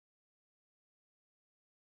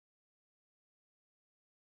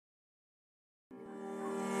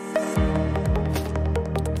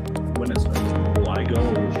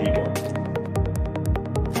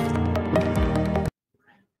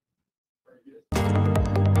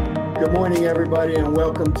Good morning, everybody, and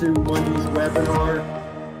welcome to Monday's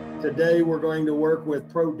webinar. Today, we're going to work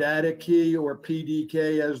with ProdataKey, or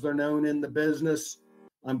PDK, as they're known in the business.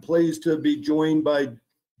 I'm pleased to be joined by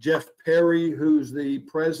Jeff Perri, who's the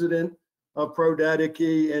president of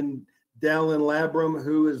ProdataKey, and Dallan Labrum,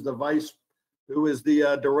 who is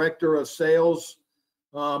the director of sales.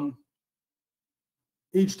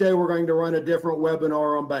 Each day, we're going to run a different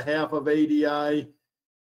webinar on behalf of ADI.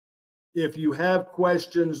 If you have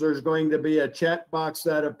questions, there's going to be a chat box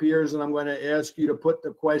that appears, and I'm going to ask you to put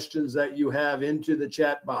the questions that you have into the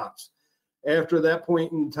chat box. After that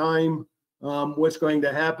point in time, what's going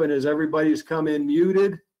to happen is everybody's come in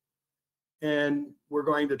muted, and we're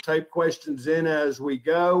going to type questions in as we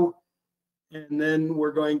go, and then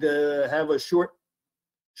we're going to have a short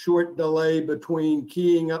delay between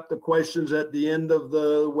keying up the questions at the end of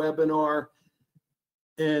the webinar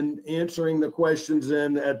and answering the questions.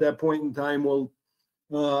 And at that point in time,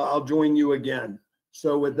 I'll join you again.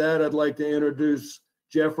 So with that, I'd like to introduce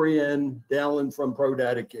Jeffrey and Dallan from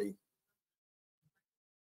ProdataKey.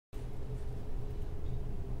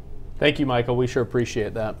 Thank you, Michael. We sure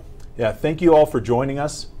appreciate that. Yeah, thank you all for joining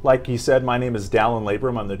us. Like he said, my name is Dallan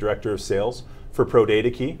Labrum. I'm the Director of Sales for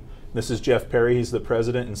ProdataKey. This is Jeff Perri. He's the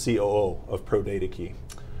President and COO of ProdataKey.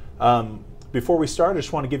 Before we start, I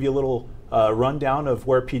just want to give you a little rundown of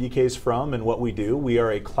where PDK is from and what we do. We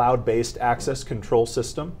are a cloud-based access control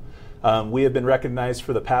system. We have been recognized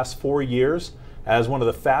for the past 4 years as one of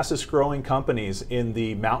the fastest growing companies in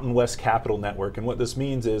the Mountain West Capital Network. And what this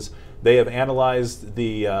means is they have analyzed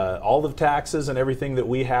all the taxes and everything that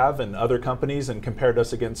we have and other companies and compared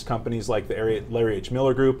us against companies like the Larry H.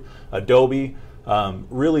 Miller Group, Adobe,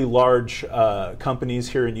 really large companies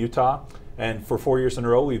here in Utah. And for 4 years in a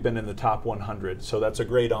row, we've been in the top 100. So that's a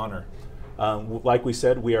great honor. Like we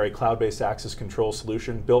said, we are a cloud-based access control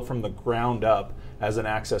solution built from the ground up as an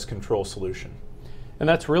access control solution. And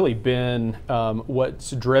that's really been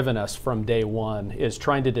what's driven us from day one, is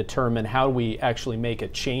trying to determine how we actually make a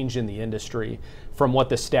change in the industry from what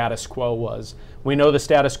the status quo was. We know the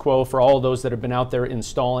status quo, for all of those that have been out there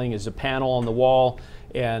installing, is a panel on the wall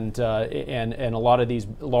and a lot of these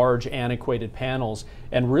large antiquated panels,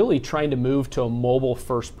 and really trying to move to a mobile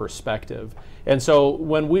first perspective. And so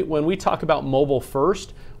when we talk about mobile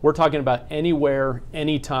first, we're talking about anywhere,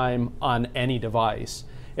 anytime, on any device.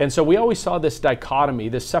 And so we always saw this dichotomy,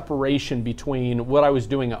 this separation between what I was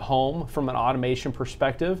doing at home from an automation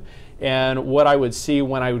perspective and what I would see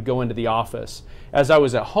when I would go into the office. As I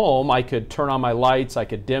was at home, I could turn on my lights, I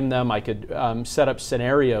could dim them, I could set up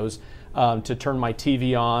scenarios to turn my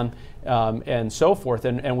TV on and so forth.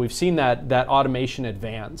 And we've seen that automation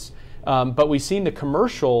advance. But we've seen the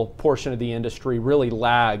commercial portion of the industry really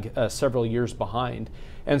lag several years behind.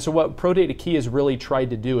 And so what ProdataKey has really tried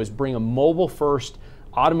to do is bring a mobile-first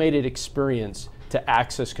automated experience to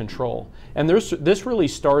access control. And this really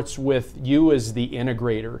starts with you as the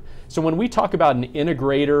integrator. So when we talk about an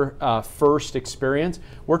integrator first experience,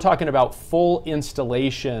 we're talking about full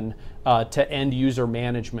installation to end user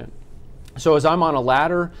management. So as I'm on a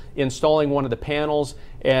ladder installing one of the panels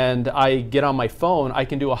and I get on my phone, I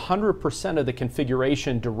can do 100% of the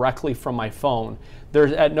configuration directly from my phone.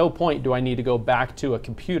 There's at no point do I need to go back to a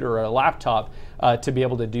computer or a laptop to be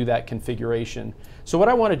able to do that configuration. So what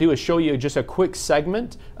I want to do is show you just a quick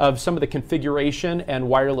segment of some of the configuration and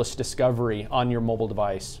wireless discovery on your mobile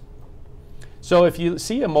device. So if you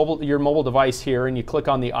see your mobile device here and you click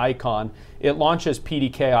on the icon, it launches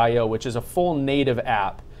PDK.io, which is a full native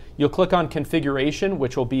app. You'll click on configuration,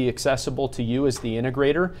 which will be accessible to you as the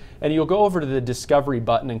integrator, and you'll go over to the discovery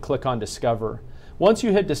button and click on discover. Once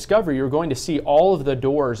you hit discover, you're going to see all of the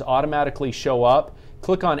doors automatically show up.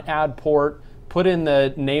 Click on add port, put in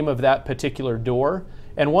the name of that particular door,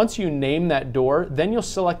 and once you name that door, then you'll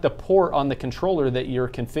select the port on the controller that you're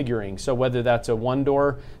configuring. So whether that's a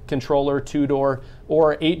 1-door controller, 2-door,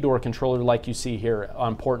 or 8-door controller like you see here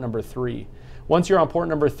on port number 3. Once you're on port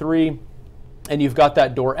number 3, and you've got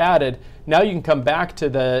that door added, now you can come back to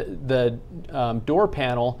the door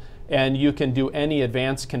panel and you can do any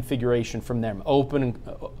advanced configuration from them. Open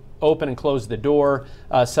and close the door,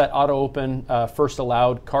 set auto open, first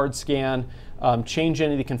allowed, card scan, change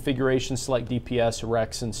any of the configurations, select DPS,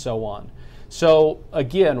 REX, and so on. So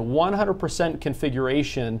again, 100%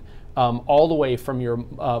 configuration all the way from your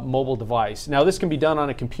mobile device. Now this can be done on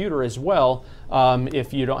a computer as well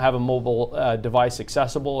if you don't have a mobile device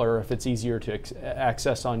accessible, or if it's easier to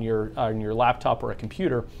access on your laptop or a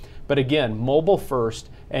computer. But again, mobile first,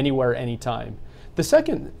 anywhere, anytime. The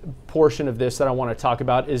second portion of this that I want to talk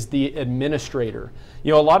about is the administrator.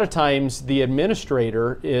 You know, a lot of times the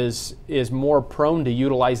administrator is more prone to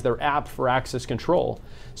utilize their app for access control.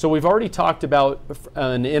 So we've already talked about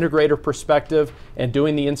an integrator perspective and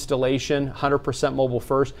doing the installation 100% mobile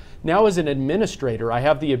first. Now as an administrator, I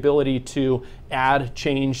have the ability to add,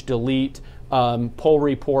 change, delete, pull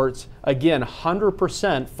reports. Again,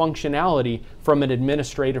 100% functionality from an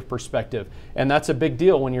administrative perspective. And that's a big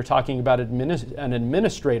deal when you're talking about an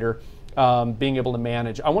administrator being able to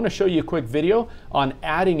manage. I want to show you a quick video on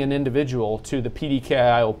adding an individual to the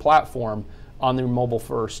PDK.io platform on the mobile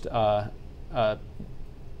first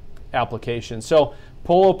application. So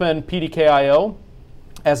pull open PDK.io.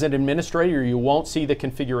 As an administrator, you won't see the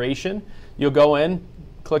configuration. You'll go in,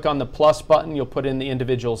 click on the plus button, you'll put in the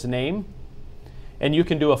individual's name, and you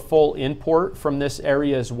can do a full import from this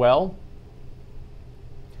area as well.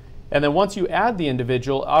 And then once you add the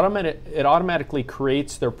individual, it automatically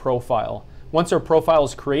creates their profile. Once their profile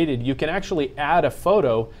is created, you can actually add a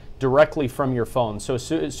photo directly from your phone. So as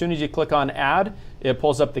soon as you click on add, it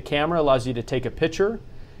pulls up the camera, allows you to take a picture,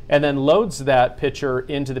 and then loads that picture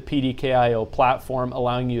into the PDK.io platform,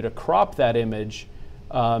 allowing you to crop that image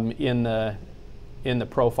in the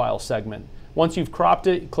profile segment. Once you've cropped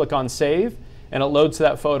it, click on save, and it loads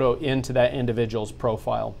that photo into that individual's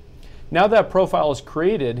profile. Now that profile is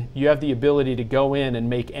created, you have the ability to go in and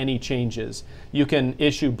make any changes. You can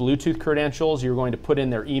issue Bluetooth credentials. You're going to put in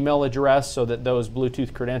their email address so that those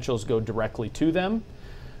Bluetooth credentials go directly to them.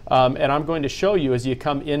 And I'm going to show you as you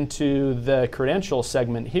come into the credential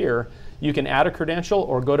segment here, you can add a credential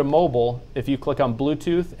or go to mobile. If you click on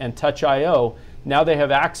Bluetooth and touch I/O, now they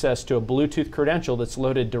have access to a Bluetooth credential that's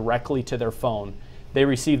loaded directly to their phone. They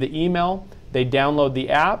receive the email, they download the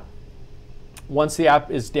app. Once the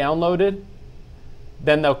app is downloaded,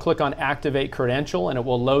 then they'll click on Activate Credential, and it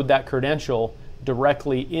will load that credential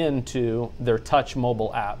directly into their touch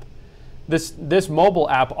mobile app. This mobile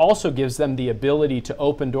app also gives them the ability to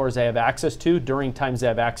open doors they have access to during times they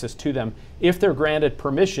have access to them if they're granted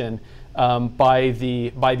permission by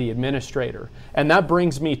the administrator. And that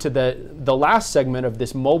brings me to the last segment of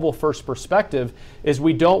this mobile first perspective is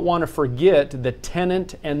we don't want to forget the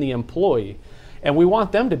tenant and the employee. And we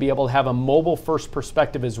want them to be able to have a mobile first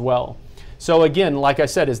perspective as well. So again, like I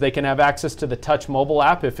said, is they can have access to the touch mobile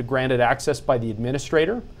app if granted access by the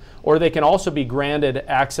administrator, or they can also be granted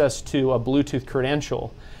access to a Bluetooth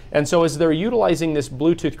credential. And so as they're utilizing this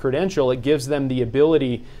Bluetooth credential, it gives them the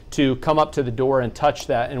ability to come up to the door and touch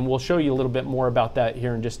that. And we'll show you a little bit more about that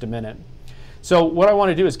here in just a minute. So what I want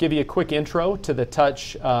to do is give you a quick intro to the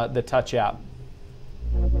touch app.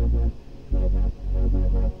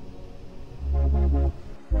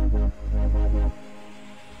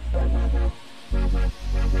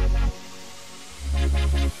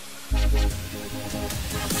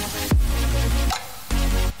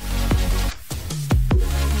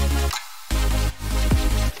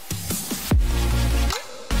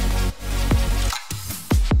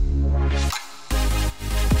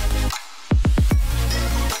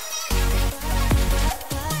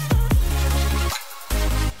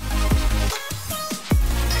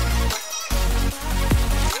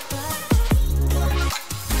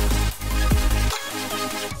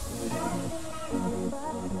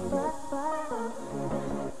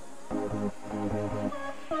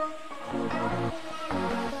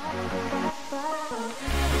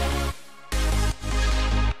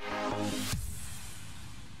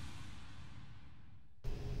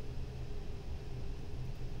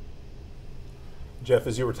 Jeff,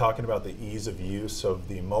 as you were talking about the ease of use of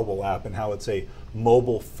the mobile app and how it's a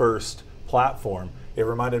mobile-first platform, it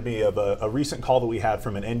reminded me of a recent call that we had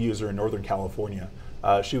from an end user in Northern California.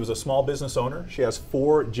 She was a small business owner. She has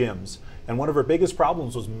 4 gyms, and one of her biggest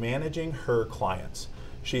problems was managing her clients.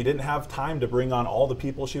 She didn't have time to bring on all the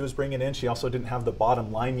people she was bringing in. She also didn't have the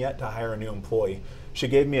bottom line yet to hire a new employee. She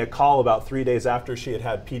gave me a call about 3 days after she had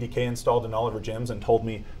had PDK installed in all of her gyms and told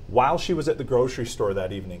me while she was at the grocery store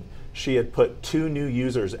that evening, she had put 2 new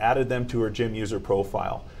users, added them to her gym user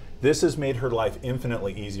profile. This has made her life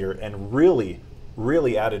infinitely easier and really,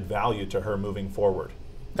 really added value to her moving forward.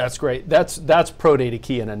 That's great. That's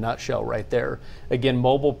ProdataKey in a nutshell right there. Again,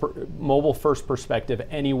 mobile first perspective,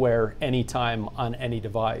 anywhere, anytime, on any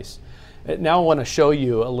device. Now I want to show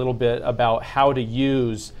you a little bit about how to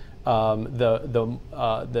use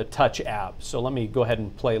the Touch app. So let me go ahead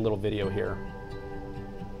and play a little video here.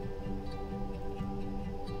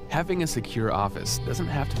 Having a secure office doesn't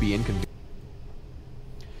have to be inconvenient.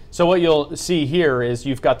 So what you'll see here is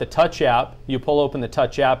you've got the Touch app. You pull open the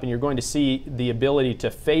Touch app and you're going to see the ability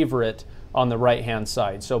to favorite on the right-hand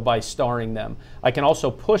side, so by starring them. I can also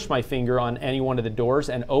push my finger on any one of the doors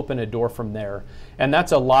and open a door from there. And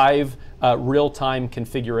that's a live, real-time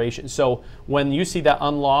configuration. So when you see that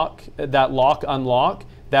lock unlock,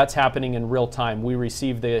 that's happening in real time. We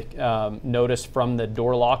receive the notice from the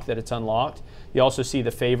door lock that it's unlocked. You also see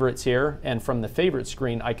the favorites here, and from the favorite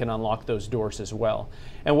screen, I can unlock those doors as well.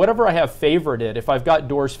 And whatever I have favorited, if I've got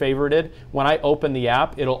doors favorited, when I open the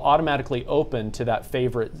app, it'll automatically open to that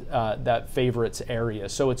favorites area.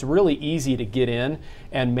 So it's really easy to get in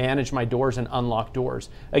and manage my doors and unlock doors.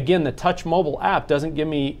 Again, the Touch Mobile app doesn't give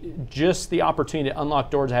me just the opportunity to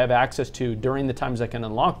unlock doors I have access to during the times I can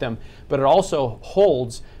unlock them, but it also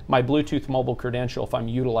holds my Bluetooth mobile credential if I'm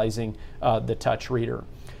utilizing the touch reader.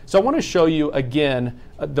 So I want to show you again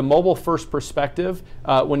the mobile first perspective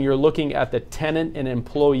when you're looking at the tenant and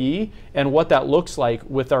employee and what that looks like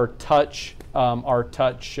with our touch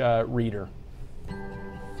reader.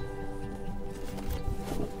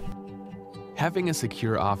 Having a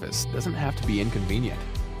secure office doesn't have to be inconvenient.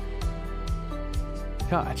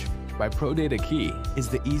 Touch by ProdataKey is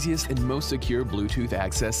the easiest and most secure Bluetooth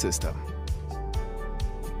access system.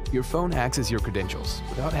 Your phone acts as your credentials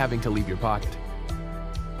without having to leave your pocket.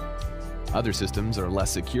 Other systems are less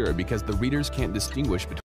secure because the readers can't distinguish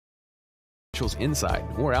between credentials inside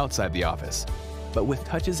or outside the office. But with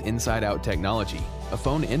Touch's inside-out technology, a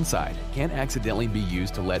phone inside can't accidentally be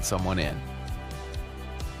used to let someone in.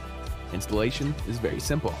 Installation is very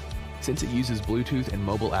simple, since it uses Bluetooth and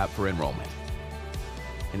mobile app for enrollment.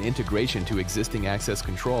 And integration to existing access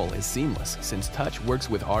control is seamless, since Touch works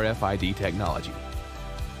with RFID technology.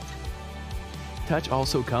 Touch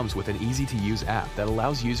also comes with an easy-to-use app that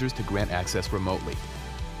allows users to grant access remotely.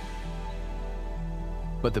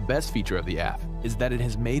 But the best feature of the app is that it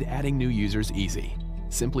has made adding new users easy.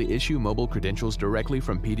 Simply issue mobile credentials directly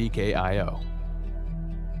from ProdataKey.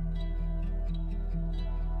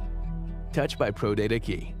 Touch by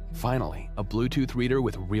ProdataKey. Finally, a Bluetooth reader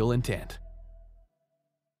with real intent.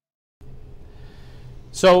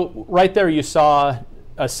 So right there you saw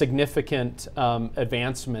a significant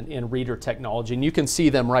advancement in reader technology, and you can see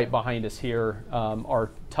them right behind us here,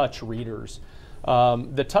 our touch readers.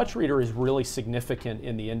 The touch reader is really significant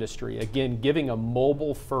in the industry, again giving a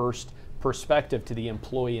mobile first perspective to the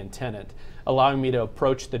employee and tenant, allowing me to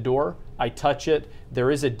approach the door. I touch it,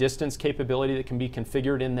 there is a distance capability that can be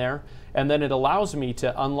configured in there, and then it allows me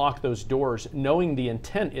to unlock those doors knowing the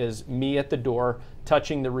intent is me at the door,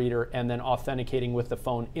 touching the reader, and then authenticating with the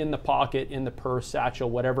phone in the pocket, in the purse,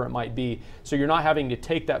 satchel, whatever it might be. So you're not having to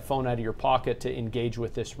take that phone out of your pocket to engage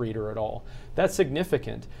with this reader at all. That's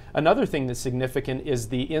significant. Another thing that's significant is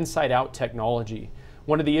the inside-out technology.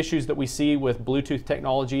 One of the issues that we see with Bluetooth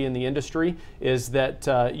technology in the industry is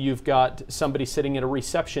that you've got somebody sitting at a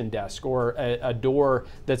reception desk or a door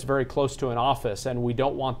that's very close to an office, and we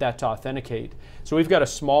don't want that to authenticate. So we've got a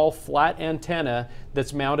small flat antenna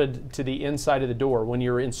that's mounted to the inside of the door. When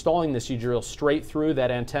you're installing this, you drill straight through. That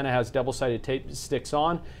antenna has double-sided tape sticks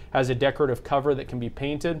on, has a decorative cover that can be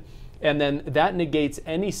painted, and then that negates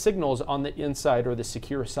any signals on the inside or the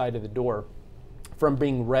secure side of the door from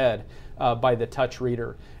being read by the touch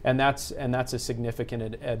reader, and that's a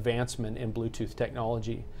significant advancement in Bluetooth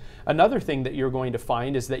technology. Another thing that you're going to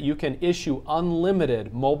find is that you can issue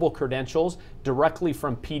unlimited mobile credentials directly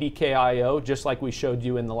from ProdataKey, just like we showed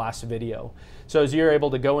you in the last video. So as you're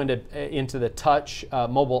able to go into the Touch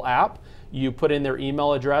mobile app, you put in their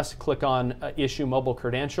email address, click on issue mobile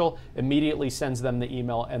credential, immediately sends them the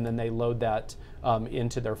email, and then they load that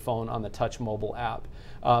into their phone on the Touch mobile app.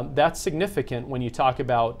 That's significant when you talk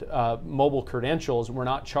about mobile credentials. We're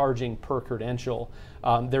not charging per credential.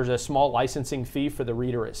 There's a small licensing fee for the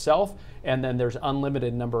reader itself, and then there's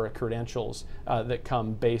unlimited number of credentials that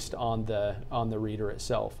come based on the reader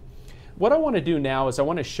itself. What I want to do now is I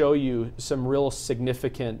want to show you some real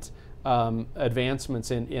significant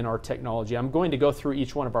advancements in our technology. I'm going to go through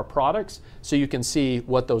each one of our products so you can see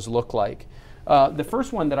what those look like. The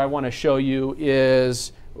first one that I want to show you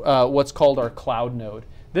is what's called our cloud node.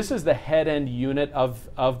 This is the head-end unit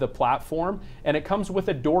of the platform, and it comes with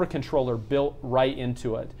a door controller built right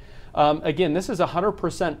into it. Again, this is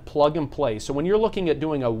 100% plug and play. So when you're looking at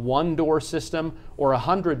doing a 1-door system or a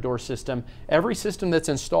 100-door system, every system that's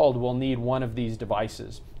installed will need one of these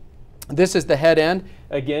devices. This is the head end.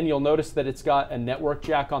 Again, you'll notice that it's got a network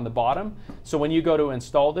jack on the bottom. So when you go to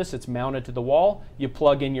install this, it's mounted to the wall. You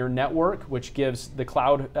plug in your network, which gives the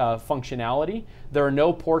cloud functionality. There are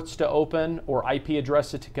no ports to open or IP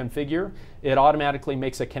addresses to configure. It automatically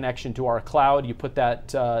makes a connection to our cloud. You put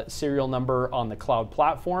that serial number on the cloud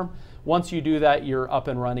platform. Once you do that, you're up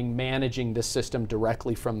and running, managing the system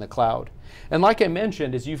directly from the cloud. And like I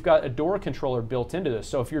mentioned, is you've got a door controller built into this.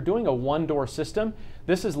 So if you're doing a one-door system,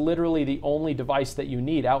 this is literally the only device that you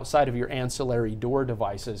need outside of your ancillary door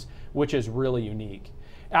devices, which is really unique.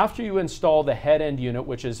 After you install the head-end unit,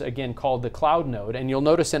 which is again called the cloud node, and you'll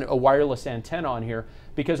notice a wireless antenna on here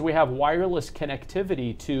because we have wireless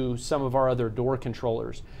connectivity to some of our other door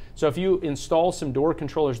controllers. So if you install some door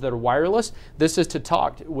controllers that are wireless, this is to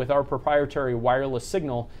talk with our proprietary wireless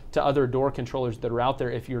signal to other door controllers that are out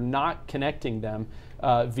there if you're not connecting them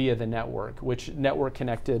via the network, which network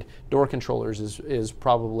connected door controllers is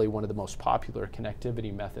probably one of the most popular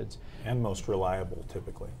connectivity methods. And most reliable,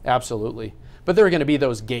 typically. Absolutely. But there are going to be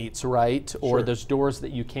those gates, right? Or Sure. those doors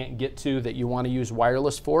that you can't get to that you want to use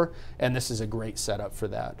wireless for, and this is a great setup for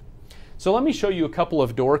that. So let me show you a couple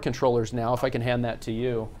of door controllers now, if I can hand that to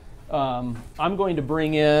you. I'm going to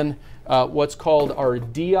bring in what's called our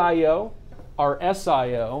DIO, our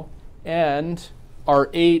SIO, and our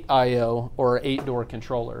 8IO, or our 8-door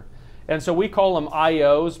controller. And so we call them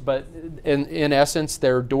IOs, but in essence,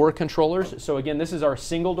 they're door controllers. So again, this is our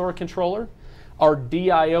single door controller. Our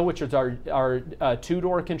DIO, which is our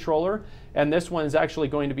 2-door controller, and this one is actually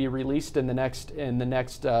going to be released in the next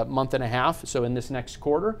month and a half. So in this next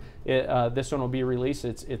quarter, this one will be released.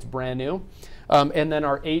 It's brand new. And then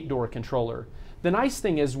our 8-door controller. The nice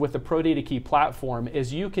thing is with the ProdataKey platform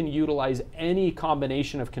is you can utilize any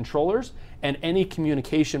combination of controllers and any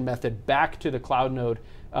communication method back to the cloud node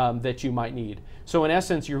that you might need. So in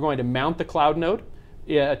essence, you're going to mount the cloud node,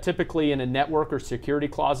 typically in a network or security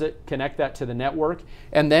closet, connect that to the network,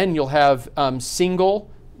 and then you'll have single,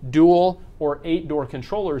 dual, or 8-door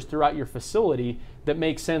controllers throughout your facility that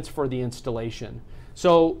make sense for the installation.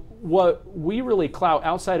 So what we really clout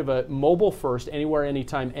outside of a mobile first, anywhere,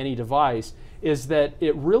 anytime, any device, is that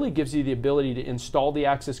it really gives you the ability to install the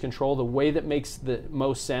access control the way that makes the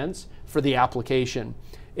most sense for the application.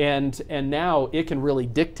 And now it can really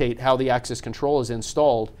dictate how the access control is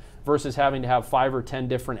installed versus having to have 5 or 10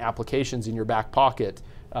 different applications in your back pocket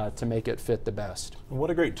to make it fit the best.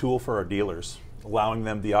 What a great tool for our dealers, allowing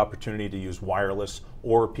them the opportunity to use wireless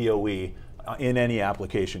or PoE in any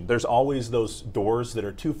application. There's always those doors that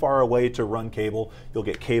are too far away to run cable. You'll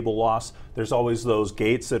get cable loss. There's always those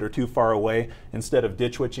gates that are too far away. Instead of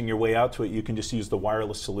ditch witching your way out to it, you can just use the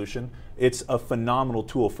wireless solution. It's a phenomenal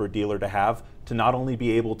tool for a dealer to have, to not only be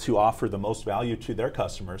able to offer the most value to their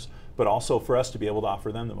customers, but also for us to be able to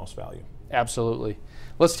offer them the most value. Absolutely.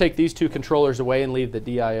 Let's take these 2 controllers away and leave the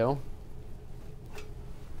DIO.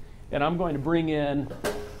 And I'm going to bring in,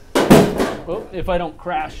 well, if I don't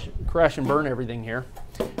crash and burn everything here,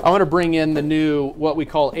 I want to bring in the new, what we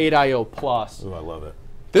call 8IO Plus. Ooh, I love it.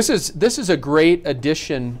 This is a great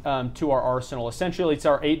addition to our arsenal. Essentially, it's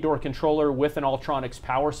our 8-door controller with an Ultronics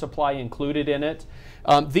power supply included in it.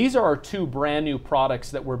 These are our 2 brand new products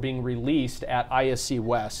that were being released at ISC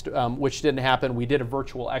West, which didn't happen. We did a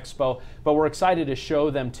virtual expo, but we're excited to show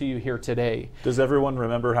them to you here today. Does everyone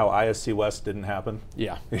remember how ISC West didn't happen?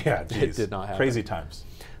 Yeah. Yeah, geez. It did not happen. Crazy times.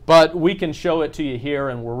 But we can show it to you here,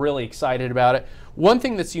 and we're really excited about it. One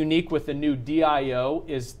thing that's unique with the new DIO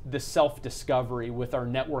is the self-discovery with our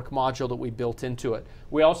network module that we built into it.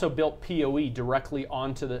 We also built PoE directly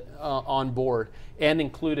onto the on board and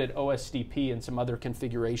included OSDP and some other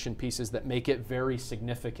configuration pieces that make it very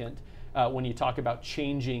significant when you talk about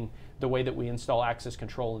changing the way that we install access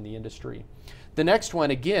control in the industry. The next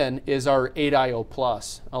one, again, is our 8IO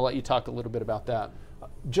Plus. I'll let you talk a little bit about that.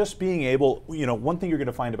 Just being able, one thing you're going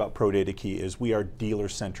to find about ProdataKey is we are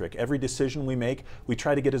dealer-centric. Every decision we make, we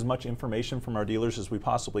try to get as much information from our dealers as we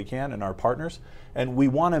possibly can and our partners, and we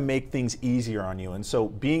want to make things easier on you. And so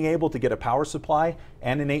being able to get a power supply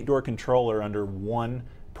and an 8-door controller under one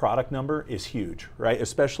product number is huge, right?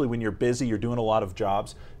 Especially when you're busy, you're doing a lot of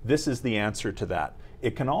jobs. This is the answer to that.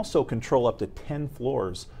 It can also control up to 10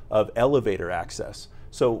 floors of elevator access.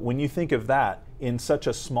 So when you think of that in such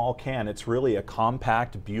a small can, it's really a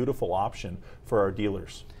compact, beautiful option for our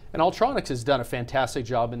dealers. And Ultronics has done a fantastic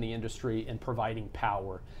job in the industry in providing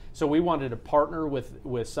power. So we wanted to partner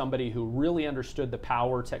with somebody who really understood the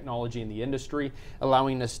power technology in the industry,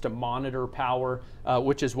 allowing us to monitor power,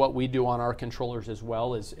 which is what we do on our controllers as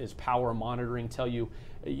well, is power monitoring, tell you,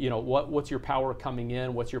 what's your power coming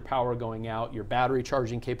in, what's your power going out, your battery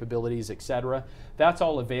charging capabilities, etc. That's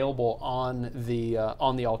all available on the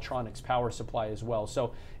Ultronics power supply as well.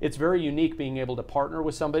 So it's very unique being able to partner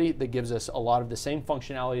with somebody that gives us a lot of the same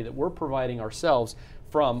functionality that we're providing ourselves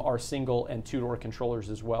from our single and 2-door controllers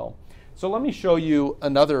as well. So let me show you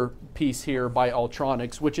another piece here by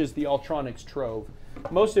Ultronics, which is the Ultronics Trove.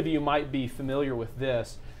 Most of you might be familiar with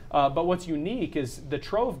this. But what's unique is the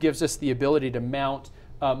Trove gives us the ability to mount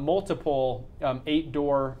multiple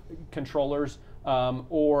 8-door controllers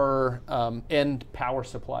and power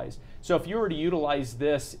supplies. So if you were to utilize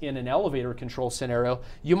this in an elevator control scenario,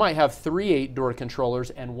 you might have 3 8-door controllers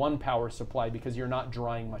and 1 power supply because you're not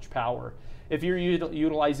drawing much power. If you're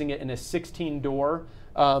utilizing it in a 16-door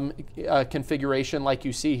configuration like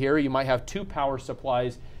you see here, you might have 2 power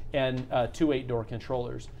supplies and 2 8-door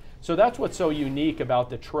controllers. So that's what's so unique about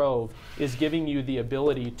the Trove, is giving you the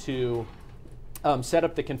ability to set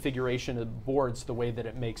up the configuration of boards the way that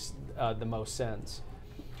it makes the most sense.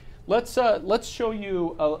 Let's show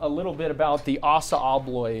you a little bit about the Assa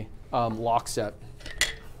Abloy lock set.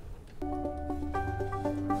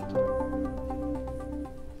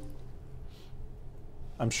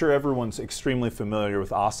 I'm sure everyone's extremely familiar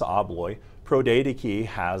with Assa Abloy. ProdataKey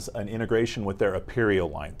has an integration with their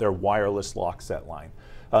Aperio line, their wireless lock set line.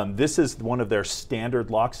 This is one of their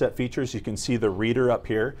standard lock set features. You can see the reader up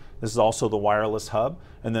here. This is also the wireless hub,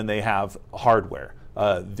 and then they have hardware.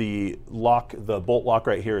 The bolt lock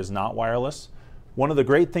right here is not wireless. One of the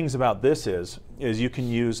great things about this is you can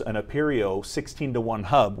use an Aperio 16-to-1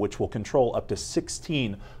 hub, which will control up to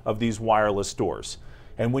 16 of these wireless doors.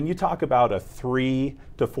 And when you talk about a 3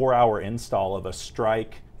 to 4 hour install of a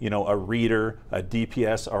Strike, a reader, a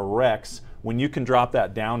DPS, a Rex, when you can drop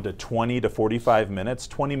that down to 20 to 45 minutes,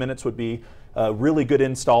 20 minutes would be a really good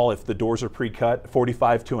install if the doors are pre-cut,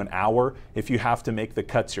 45 to an hour if you have to make the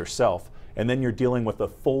cuts yourself. And then you're dealing with a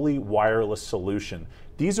fully wireless solution.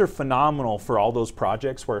 These are phenomenal for all those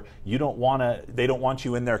projects where they don't want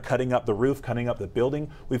you in there cutting up the roof, cutting up the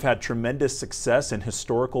building. We've had tremendous success in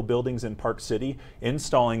historical buildings in Park City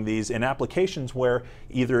installing these in applications where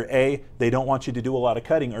either A, they don't want you to do a lot of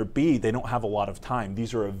cutting, or B, they don't have a lot of time.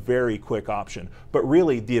 These are a very quick option. But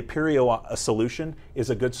really, the Aperio solution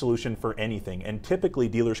is a good solution for anything. And typically,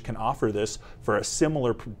 dealers can offer this for a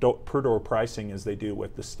similar per door pricing as they do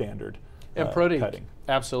with the standard cutting.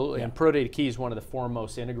 Absolutely, Yeah. and ProdataKey is one of the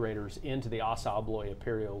foremost integrators into the Assa Abloy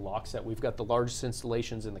Aperio lock set. We've got the largest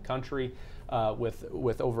installations in the country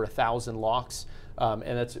with over 1,000 locks, and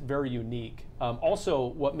that's very unique. Also,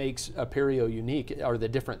 what makes Aperio unique are the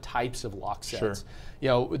different types of lock sets.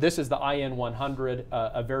 Sure. This is the IN100,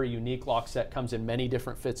 a very unique lock set, comes in many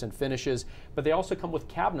different fits and finishes, but they also come with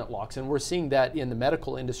cabinet locks, and we're seeing that in the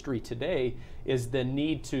medical industry today is the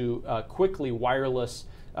need to quickly wirelessly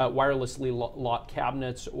lock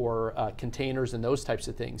cabinets or containers and those types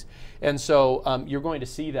of things. And so you're going to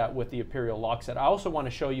see that with the Aperio lock set. I also want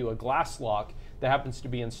to show you a glass lock that happens to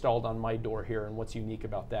be installed on my door here and what's unique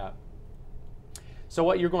about that. So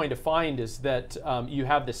what you're going to find is that you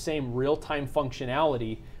have the same real-time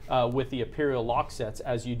functionality with the Aperio lock sets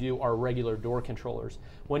as you do our regular door controllers.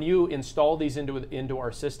 When you install these into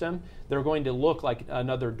our system, they're going to look like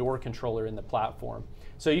another door controller in the platform.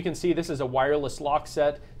 So you can see this is a wireless lock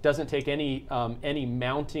set, doesn't take any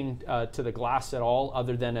mounting to the glass at all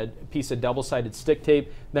other than a piece of double-sided stick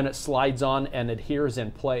tape. Then it slides on and adheres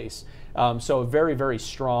in place. So a very, very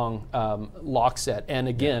strong lock set. And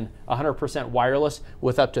again, 100% wireless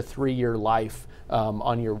with up to 3-year life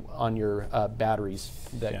on your batteries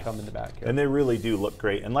that come in the back here. And they really do look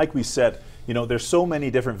great. And like we said, there's so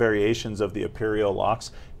many different variations of the Aperio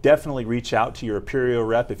locks. Definitely reach out to your Aperio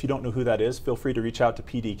rep. If you don't know who that is, feel free to reach out to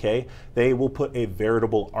PDK. They will put a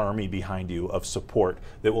veritable army behind you of support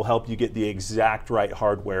that will help you get the exact right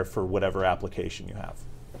hardware for whatever application you have.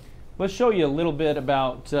 Let's show you a little bit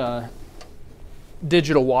about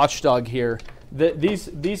Digital Watchdog here.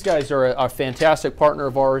 These guys are a fantastic partner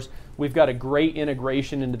of ours. We've got a great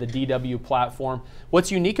integration into the DW platform. What's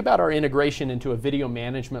unique about our integration into a video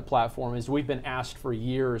management platform is we've been asked for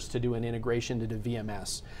years to do an integration into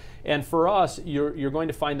VMS. And for us, you're going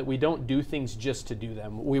to find that we don't do things just to do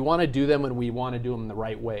them. We want to do them and we want to do them the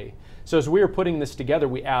right way. So as we were putting this together,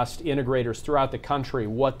 we asked integrators throughout the country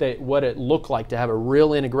what it looked like to have a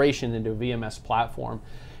real integration into a VMS platform.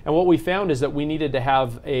 And what we found is that we needed to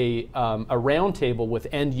have a roundtable with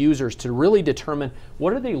end users to really determine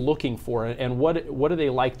what are they looking for and what do they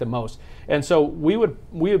like the most. And so we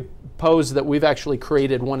would pose that we've actually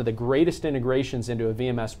created one of the greatest integrations into a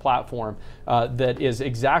VMS platform that is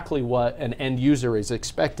exactly what an end user is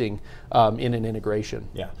expecting in an integration.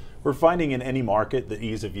 Yeah, we're finding in any market that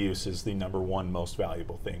ease of use is the #1 most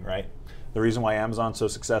valuable thing, right? The reason why Amazon's so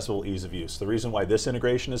successful, ease of use. The reason why this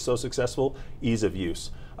integration is so successful, ease of use.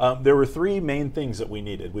 There were three main things that we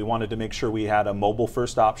needed. We wanted to make sure we had a mobile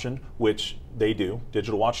first option, which they do,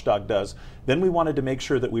 Digital Watchdog does. Then we wanted to make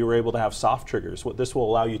sure that we were able to have soft triggers. What this will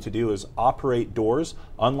allow you to do is operate doors,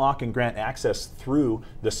 unlock and grant access through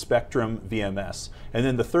the Spectrum VMS. And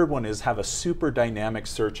then the third one is have a super dynamic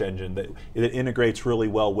search engine that integrates really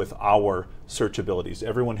well with our search abilities.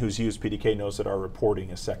 Everyone who's used PDK knows that our reporting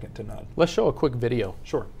is second to none. Let's show a quick video.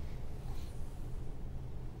 Sure.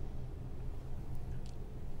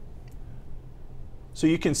 So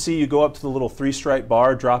you can see, you go up to the little three-stripe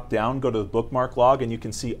bar, drop down, go to the bookmark log, and you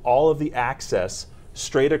can see all of the access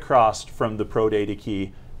straight across from the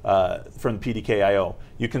ProdataKey, from PDK IO.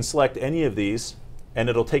 You can select any of these, and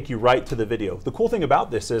it'll take you right to the video. The cool thing about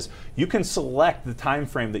this is you can select the time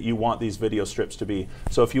frame that you want these video strips to be.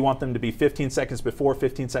 So if you want them to be 15 seconds before,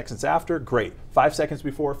 15 seconds after, great. 5 seconds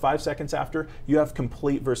before, 5 seconds after, you have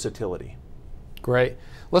complete versatility. Great.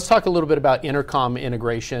 Let's talk a little bit about intercom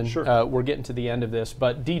integration. Sure. We're getting to the end of this,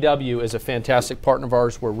 but DW is a fantastic partner of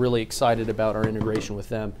ours. We're really excited about our integration with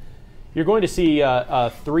them. You're going to see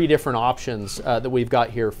 3 different options that we've got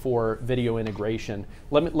here for video integration.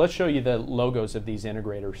 Let's show you the logos of these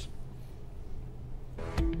integrators.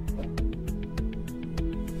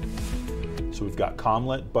 So we've got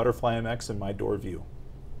Comlet, Butterfly MX, and My Door View.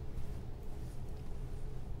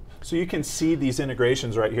 So you can see these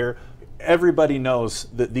integrations right here. Everybody knows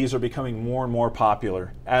that these are becoming more and more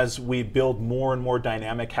popular as we build more and more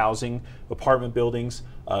dynamic housing, apartment buildings,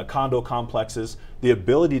 condo complexes. The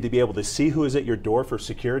ability to be able to see who is at your door for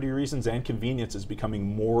security reasons and convenience is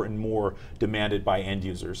becoming more and more demanded by end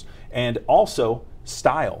users. And also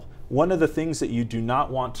style. One of the things that you do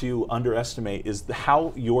not want to underestimate is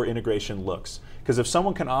how your integration looks. Because if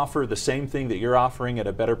someone can offer the same thing that you're offering at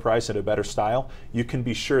a better price, at a better style, you can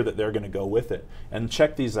be sure that they're going to go with it. And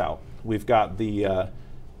check these out. We've got the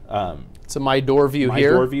it's a My Door View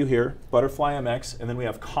here. My Door View here, Butterfly MX, and then we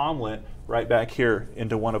have Comlet right back here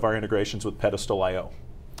into one of our integrations with Pedestal IO.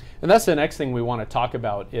 And that's the next thing we want to talk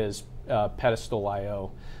about is Pedestal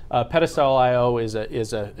IO. Pedestal IO is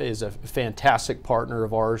a fantastic partner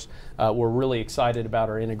of ours. We're really excited about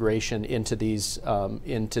our integration into these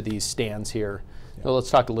stands here. Yeah. So let's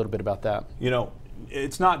talk a little bit about that. You know,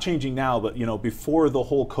 it's not changing now, but you know, before the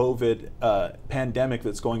whole COVID pandemic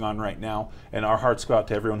that's going on right now, and our hearts go out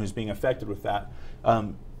to everyone who's being affected with that.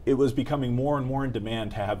 It was becoming more and more in demand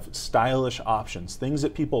to have stylish options, things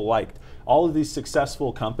that people liked. All of these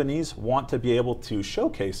successful companies want to be able to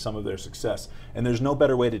showcase some of their success, and there's no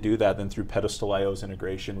better way to do that than through Pedestal IO's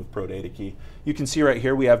integration with ProdataKey. You can see right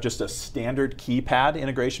here we have just a standard keypad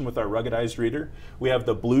integration with our ruggedized reader. We have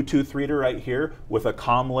the Bluetooth reader right here with a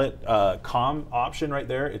Comlet COM option right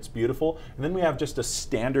there. It's beautiful. And then we have just a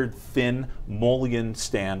standard thin mullion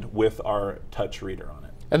stand with our touch reader on it.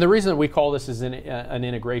 And the reason we call this as an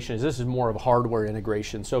integration is this is more of a hardware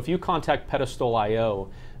integration. So if you contact Pedestal IO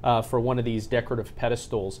for one of these decorative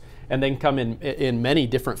pedestals, and they come in many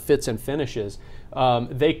different fits and finishes,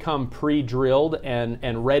 they come pre-drilled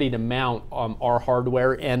and ready to mount our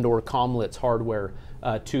hardware and or Comlet's hardware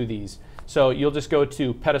to these. So you'll just go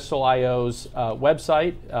to Pedestal IO's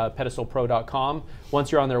website, pedestalpro.com. Once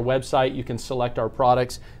you're on their website, you can select our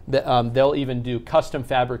products. They'll even do custom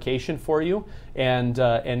fabrication for you and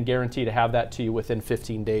guarantee to have that to you within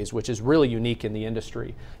 15 days, which is really unique in the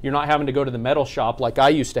industry. You're not having to go to the metal shop like I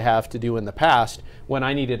used to have to do in the past when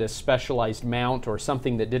I needed a specialized mount or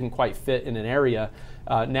something that didn't quite fit in an area.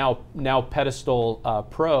 Now Pedestal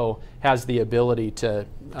Pro has the ability to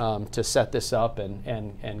set this up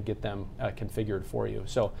and get them configured for you.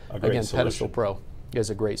 So again, solution. Pedestal Pro is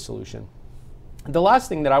a great solution. The last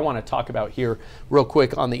thing that I want to talk about here real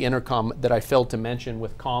quick on the intercom that I failed to mention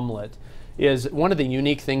with Comlet is one of the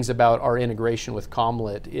unique things about our integration with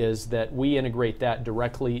Comlet is that we integrate that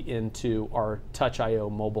directly into our Touch IO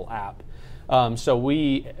mobile app. So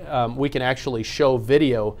we can actually show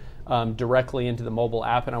video directly into the mobile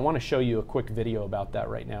app, and I want to show you a quick video about that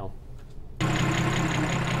right now.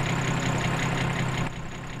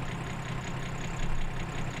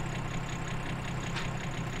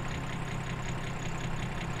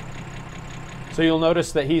 So you'll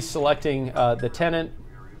notice that he's selecting the tenant,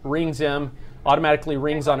 rings him, automatically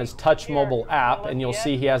rings on his touch mobile app, and you'll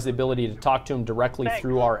see he has the ability to talk to him directly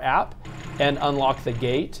through our app and unlock the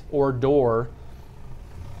gate or door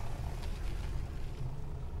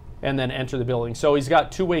and then enter the building. So he's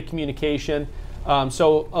got two-way communication.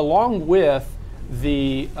 So along with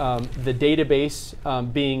the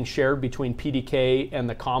database being shared between PDK and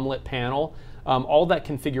the Comlet panel, all that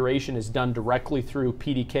configuration is done directly through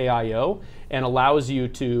PDK IO and allows you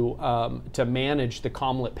to manage the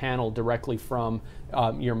Comlet panel directly from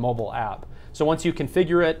your mobile app. So once you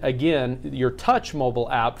configure it, again, your touch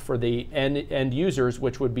mobile app for the end users,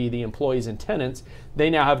 which would be the employees and tenants, they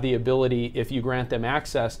now have the ability, if you grant them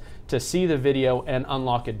access, to see the video and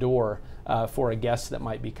unlock a door for a guest that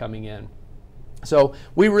might be coming in. So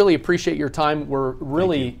we really appreciate your time. We're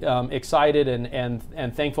really excited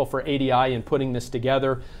and thankful for ADI in putting this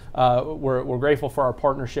together. We're grateful for our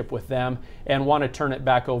partnership with them and want to turn it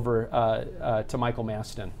back over to Michael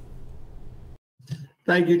Maston.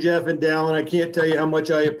 Thank you, Jeff and Dallan. I can't tell you how much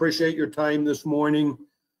I appreciate your time this morning.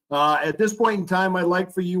 At this point in time, I'd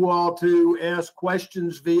like for you all to ask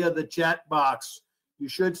questions via the chat box. You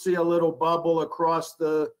should see a little bubble across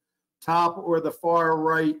the top or the far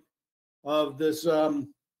right of this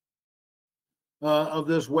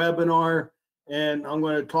webinar, and I'm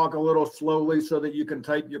going to talk a little slowly so that you can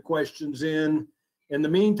type your questions in. In the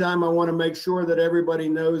meantime, I want to make sure that everybody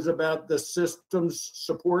knows about the systems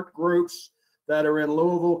support groups that are in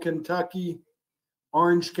Louisville, Kentucky,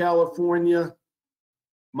 Orange, California,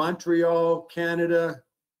 Montreal, Canada,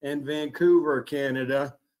 and Vancouver,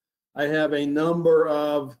 Canada. I have a number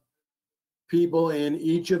of people in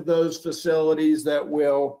each of those facilities that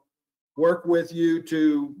will work with you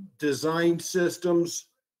to design systems,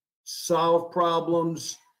 solve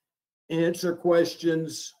problems, answer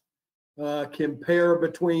questions, compare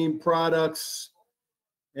between products,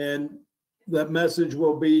 and that message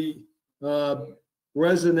will be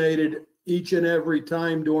resonated each and every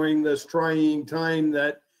time during this trying time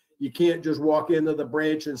that you can't just walk into the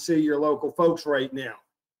branch and see your local folks right now.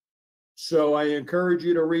 So I encourage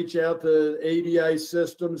you to reach out to ADI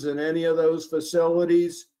Systems in any of those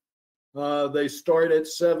facilities. They start at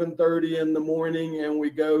 7:30 in the morning and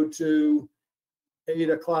we go to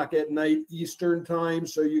 8 o'clock at night Eastern time,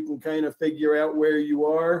 so you can kind of figure out where you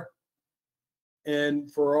are.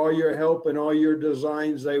 And for all your help and all your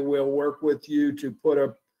designs, they will work with you to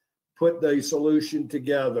put the solution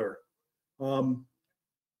together.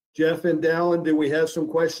 Jeff and Dallan, do we have some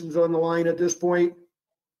questions on the line at this point?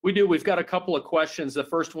 We do. We've got a couple of questions. The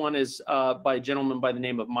first one is by a gentleman by the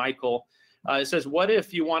name of Michael. It says, what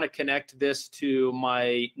if you want to connect this to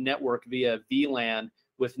my network via VLAN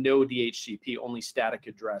with no DHCP, only static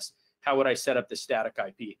address? How would I set up the static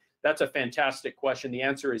IP? That's a fantastic question. The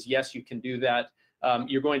answer is yes, you can do that.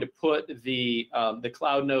 You're going to put the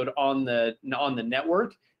cloud node on the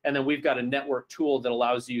network, and then we've got a network tool that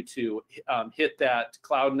allows you to hit that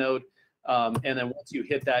cloud node. And then once you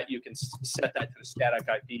hit that, you can set that to a static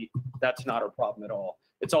IP. That's not a problem at all.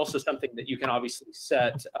 It's also something that you can obviously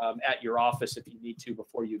set at your office if you need to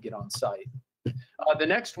before you get on site. The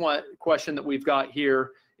next question that we've got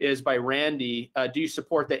here is by Randy. Do you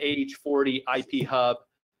support the AH40 IP hub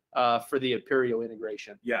for the Apereo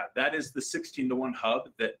integration? Yeah, that is the 16-to-1 hub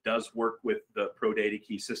that does work with the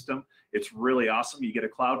ProdataKey system. It's really awesome. You get a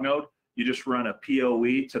cloud node, you just run a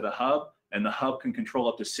PoE to the hub, and the hub can control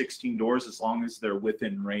up to 16 doors as long as they're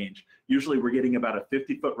within range. Usually we're getting about a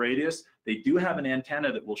 50-foot radius. They do have an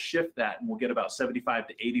antenna that will shift that, and we'll get about 75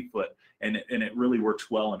 to 80 foot, and it really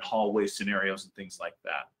works well in hallway scenarios and things like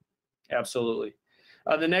that. Absolutely.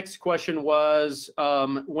 The next question was,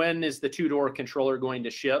 when is the 2-door controller going to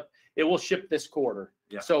ship? It will ship this quarter.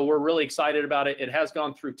 Yeah. So we're really excited about it. It has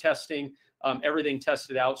gone through testing, everything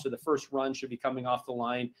tested out. So the first run should be coming off the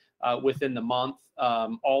line within the month.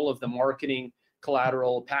 All of the marketing,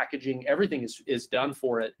 collateral, packaging, everything is done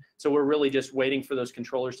for it. So we're really just waiting for those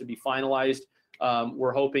controllers to be finalized.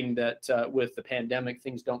 We're hoping that with the pandemic,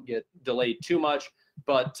 things don't get delayed too much.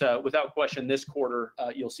 But without question, this quarter,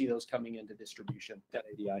 you'll see those coming into distribution at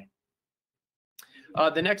ADI.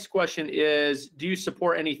 The next question is, do you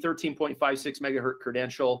support any 13.56 megahertz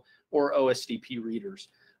credential or OSDP readers?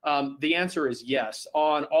 The answer is yes.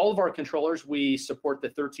 On all of our controllers, we support the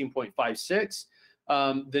 13.56.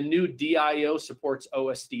 The new DIO supports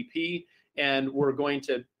OSDP, and we're going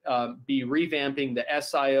to be revamping the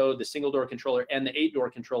SIO, the single door controller, and the 8-door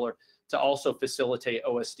controller to also facilitate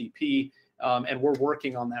OSDP. And we're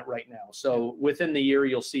working on that right now. So within the year,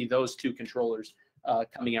 you'll see those 2 controllers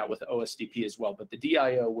coming out with OSDP as well, but the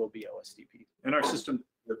DIO will be OSDP. And our system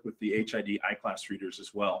works with the HID I-class readers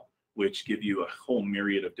as well, which give you a whole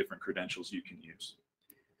myriad of different credentials you can use.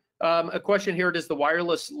 A question here, does the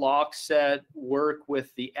wireless lock set work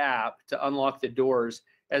with the app to unlock the doors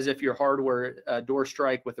as if your hardware door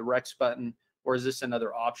strike with the Rex button, or is this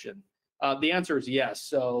another option? The answer is yes.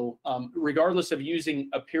 So regardless of using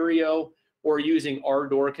Apereo or using our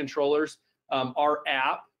door controllers, our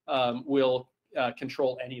app will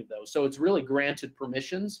control any of those. So it's really granted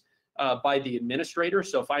permissions by the administrator.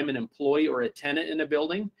 So if I'm an employee or a tenant in a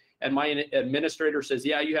building and my administrator says,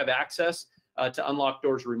 yeah, you have access, to unlock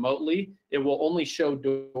doors remotely. It will only show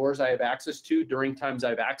doors I have access to during times I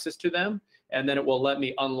have access to them, and then it will let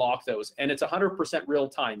me unlock those. And it's 100% real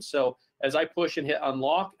time. So as I push and hit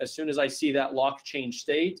unlock, as soon as I see that lock change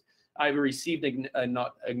state, I've received an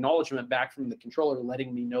acknowledgement back from the controller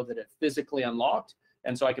letting me know that it physically unlocked,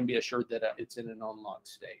 and so I can be assured that it's in an unlocked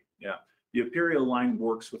state. Yeah. The Imperial line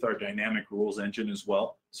works with our dynamic rules engine as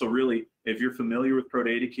well. So really, if you're familiar with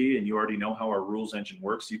ProdataKey and you already know how our rules engine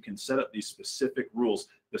works, you can set up these specific rules.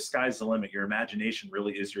 The sky's the limit. Your imagination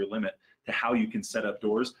really is your limit to how you can set up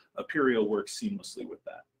doors. Imperial works seamlessly with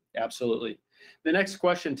that. Absolutely. The next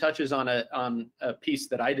question touches on a piece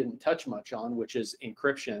that I didn't touch much on, which is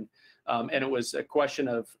encryption. And it was a question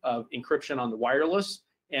of encryption on the wireless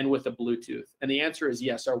and with the Bluetooth. And the answer is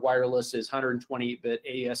yes, our wireless is 128-bit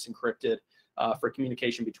AES encrypted for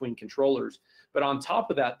communication between controllers. But on top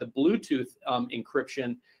of that, the Bluetooth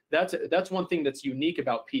encryption, that's one thing that's unique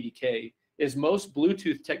about PDK, is most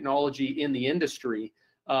Bluetooth technology in the industry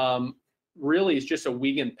really is just a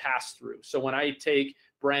Wiegand pass-through. So when I take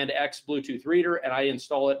brand X Bluetooth reader and I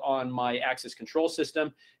install it on my access control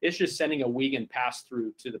system, it's just sending a Wiegand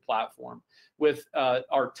pass-through to the platform. With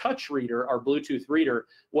our touch reader, our Bluetooth reader,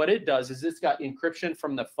 what it does is it's got encryption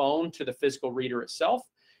from the phone to the physical reader itself,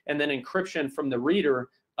 and then encryption from the reader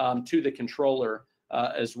to the controller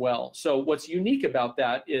as well. So what's unique about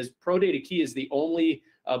that is ProdataKey is the only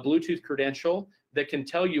Bluetooth credential that can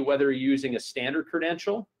tell you whether you're using a standard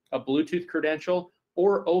credential, a Bluetooth credential,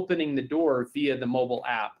 or opening the door via the mobile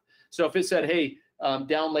app. So if it said, hey,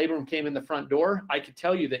 Dallan Labrum came in the front door, I could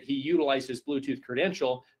tell you that he utilized his Bluetooth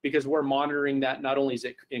credential because we're monitoring that. Not only is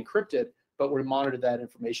it encrypted, but we're monitoring that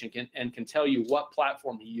information and can tell you what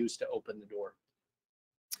platform he used to open the door.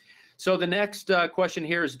 So the next question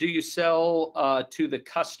here is, do you sell to the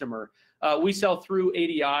customer? We sell through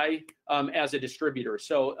ADI as a distributor.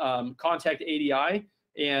 So contact ADI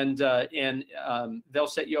and they'll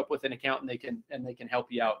set you up with an account and they can help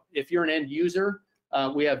you out. If you're an end user,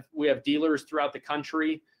 we have dealers throughout the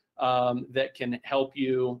country that can help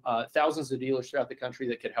you, thousands of dealers throughout the country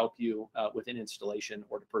that could help you with an installation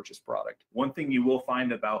or to purchase product. One thing you will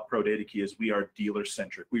find about ProdataKey is we are dealer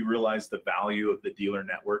centric. We realize the value of the dealer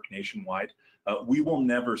network nationwide. We will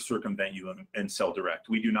never circumvent you and sell direct.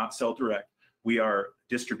 We do not sell direct. We are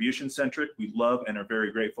distribution centric. We love and are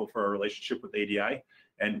very grateful for our relationship with ADI.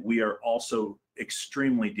 And we are also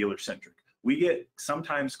extremely dealer centric. We get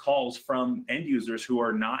sometimes calls from end users who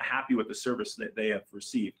are not happy with the service that they have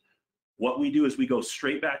received. What we do is we go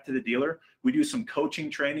straight back to the dealer. We do some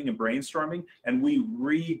coaching, training, and brainstorming, and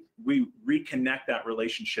we reconnect that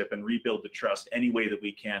relationship and rebuild the trust any way that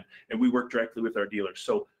we can. And we work directly with our dealers.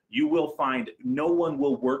 So you will find no one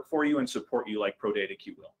will work for you and support you like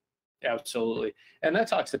ProdataKey will. Absolutely. And that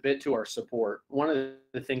talks a bit to our support. One of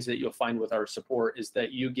the things that you'll find with our support is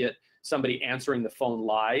that you get somebody answering the phone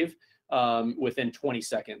live within 20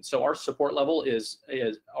 seconds. So our support level is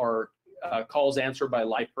our calls answered by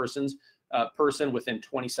live person within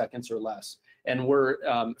 20 seconds or less. And we're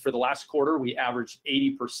for the last quarter, we averaged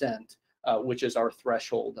 80%, which is our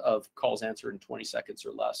threshold of calls answered in 20 seconds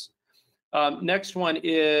or less. Next one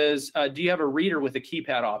is, do you have a reader with a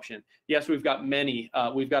keypad option? Yes, we've got many.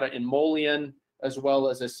 We've got an emollient as well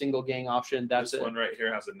as a single gang option. That's this one right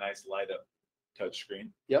here has a nice light up touch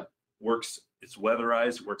screen. Yep. Works, it's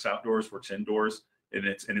weatherized, works outdoors, works indoors, and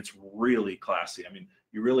it's really classy. I mean,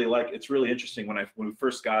 you really like, it's really interesting. When we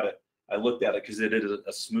first got it, I looked at it because it is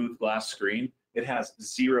a smooth glass screen. It has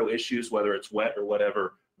zero issues, whether it's wet or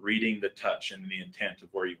whatever, reading the touch and the intent of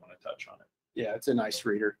where you want to touch on it. Yeah, it's a nice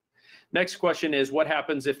reader. Next question is, what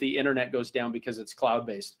happens if the internet goes down because it's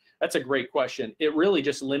cloud-based? That's a great question. It really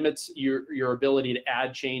just limits your ability to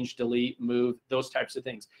add, change, delete, move, those types of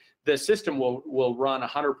things. The system will run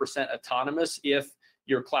 100% autonomous if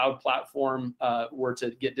your cloud platform were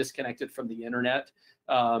to get disconnected from the internet.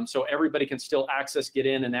 So everybody can still access, get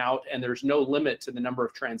in and out, and there's no limit to the number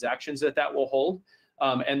of transactions that will hold.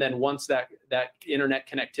 And then once that internet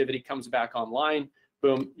connectivity comes back online,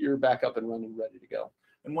 boom, you're back up and running, ready to go.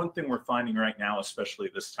 And one thing we're finding right now,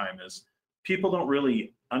 especially this time, is people don't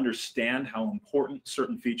really understand how important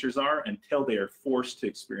certain features are until they are forced to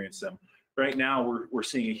experience them. Right now, we're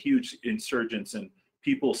seeing a huge insurgence in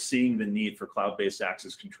people seeing the need for cloud-based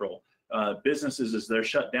access control. Businesses, as they're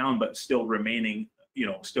shut down but still remaining,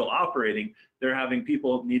 still operating, they're having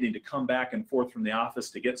people needing to come back and forth from the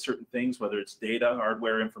office to get certain things, whether it's data,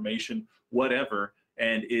 hardware, information, whatever.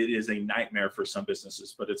 And it is a nightmare for some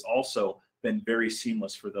businesses, but it's also been very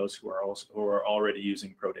seamless for those who are already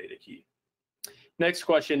using ProdataKey. Next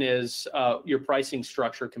question is your pricing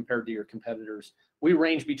structure compared to your competitors. We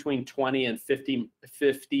range between 20 and 50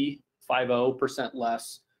 50%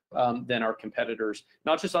 less than our competitors,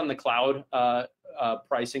 not just on the cloud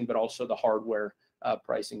pricing, but also the hardware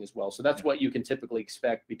pricing as well. So that's what you can typically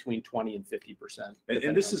expect, between 20 and 50%.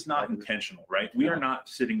 And this is not intentional, right? We are not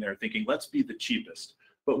sitting there thinking, let's be the cheapest.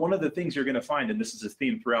 But one of the things you're going to find, and this is a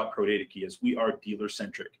theme throughout ProdataKey, is we are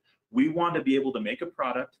dealer-centric. We want to be able to make a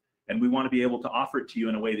product, and we want to be able to offer it to you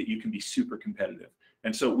in a way that you can be super competitive.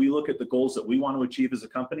 And so we look at the goals that we want to achieve as a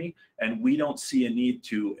company, and we don't see a need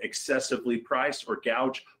to excessively price or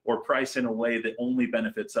gouge or price in a way that only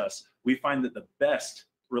benefits us. We find that the best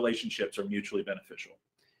relationships are mutually beneficial.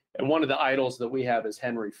 And one of the idols that we have is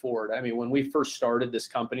Henry Ford. I mean, when we first started this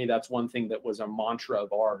company, that's one thing that was a mantra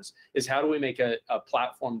of ours, is how do we make a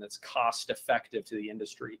platform that's cost effective to the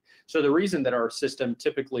industry? So the reason that our system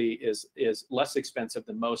typically is less expensive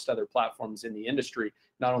than most other platforms in the industry,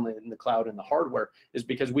 not only in the cloud and the hardware, is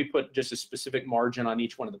because we put just a specific margin on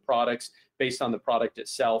each one of the products based on the product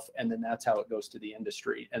itself, and then that's how it goes to the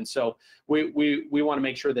industry. And so we want to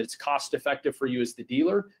make sure that it's cost effective for you as the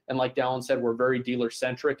dealer. And like Dallan said, we're very dealer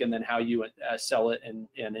centric, and then how you sell it and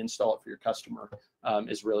install it for your customer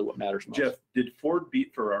is really what matters most. Jeff, did Ford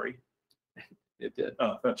beat Ferrari? It did.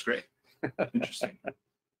 Oh, that's great. Interesting.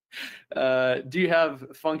 Do you have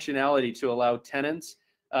functionality to allow tenants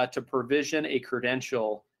to provision a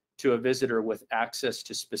credential to a visitor with access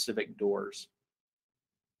to specific doors?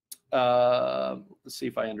 Let's see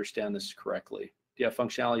if I understand this correctly. Do you have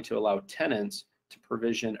functionality to allow tenants to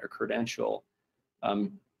provision a credential?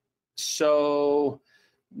 So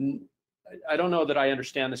I don't know that I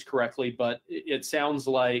understand this correctly, but it sounds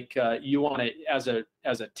like you want it as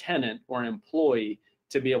a tenant or an employee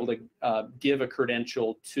to be able to give a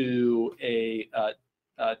credential to a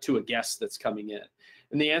guest that's coming in.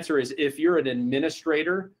 And the answer is, if you're an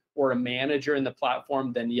administrator or a manager in the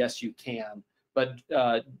platform, then yes, you can. But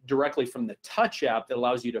directly from the touch app that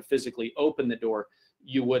allows you to physically open the door,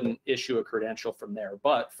 you wouldn't issue a credential from there.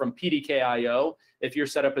 But from PDK.io, if you're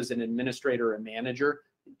set up as an administrator or a manager,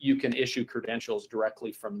 you can issue credentials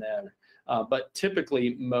directly from there. But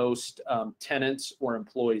typically, most tenants or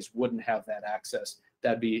employees wouldn't have that access.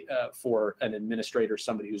 That'd be for an administrator,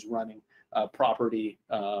 somebody who's running property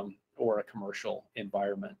or a commercial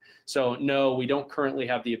environment. So no, we don't currently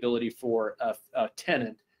have the ability for a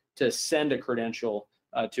tenant to send a credential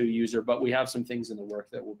to a user, but we have some things in the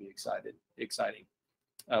work that will be exciting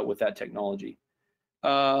with that technology.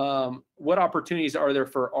 What opportunities are there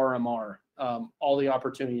for RMR? All the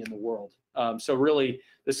opportunity in the world. So really,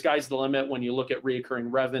 the sky's the limit when you look at recurring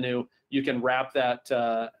revenue. You can wrap that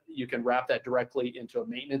directly into a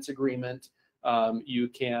maintenance agreement. You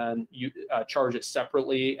can charge it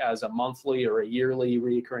separately as a monthly or a yearly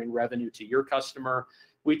recurring revenue to your customer.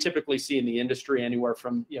 We typically see in the industry anywhere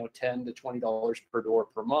from $10 to $20 per door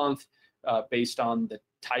per month, based on the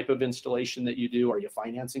type of installation that you do. Are you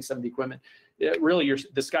financing some of the equipment? Really,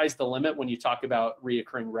 the sky's the limit when you talk about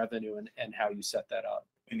recurring revenue and how you set that up.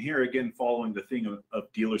 And here again, following the thing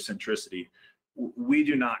of dealer centricity, we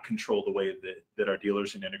do not control the way that our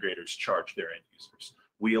dealers and integrators charge their end users.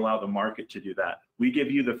 We allow the market to do that. We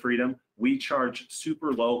give you the freedom. We charge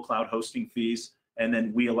super low cloud hosting fees, and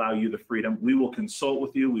then we allow you the freedom. We will consult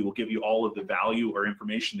with you. We will give you all of the value or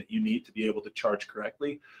information that you need to be able to charge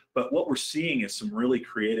correctly. But what we're seeing is some really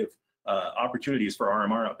creative opportunities for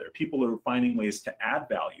RMR out there. People are finding ways to add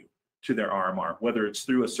value to their RMR, whether it's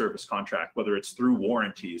through a service contract, whether it's through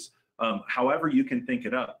warranties, however you can think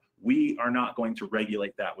it up. We are not going to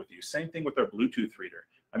regulate that with you. Same thing with our Bluetooth reader.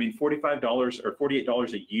 I mean, $45 or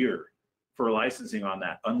 $48 a year for licensing on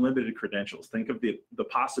that, unlimited credentials. Think of the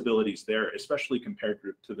possibilities there, especially compared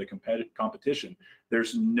to the competition.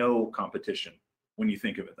 There's no competition when you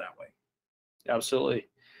think of it that way. Absolutely.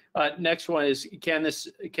 Next one is, can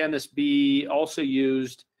this be also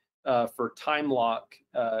used for time clock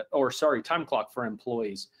for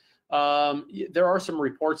employees? There are some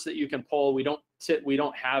reports that you can pull. We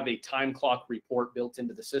don't have a time clock report built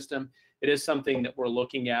into the system. It is something that we're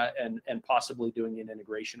looking at and possibly doing an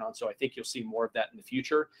integration on. So I think you'll see more of that in the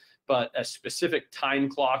future. But a specific time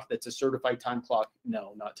clock that's a certified time clock,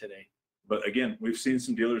 no, not today. But again, we've seen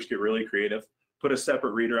some dealers get really creative. Put a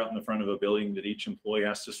separate reader out in the front of a building that each employee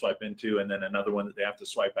has to swipe into, and then another one that they have to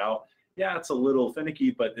swipe out. Yeah, it's a little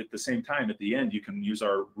finicky, but at the same time, at the end, you can use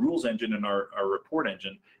our rules engine and our report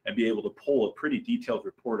engine and be able to pull a pretty detailed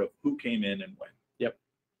report of who came in and when. Yep,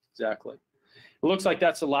 exactly. It looks like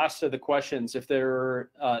that's the last of the questions. If there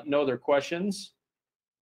are no other questions,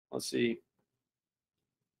 let's see.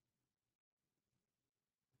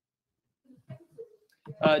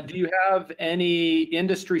 Do you have any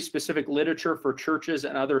industry-specific literature for churches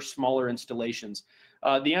and other smaller installations?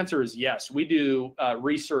 The answer is yes. We do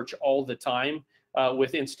research all the time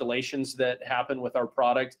with installations that happen with our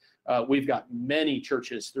product. We've got many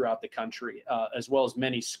churches throughout the country, as well as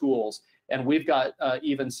many schools. And we've got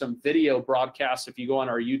even some video broadcasts. If you go on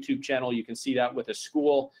our YouTube channel, you can see that with a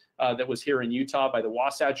school that was here in Utah by the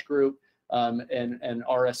Wasatch Group and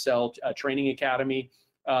RSL Training Academy.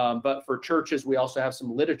 But for churches, we also have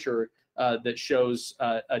some literature that shows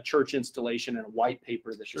a church installation and a white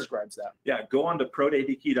paper that describes that. Yeah, go on to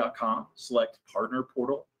ProdataKey.com, select Partner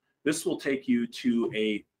Portal. This will take you to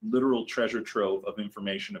a literal treasure trove of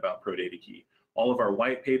information about ProdataKey. All of our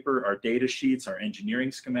white paper, our data sheets, our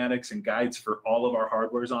engineering schematics, and guides for all of our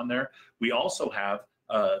hardware is on there. We also have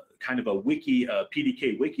kind of a wiki,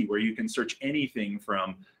 PDK wiki, where you can search anything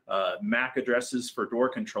from MAC addresses for door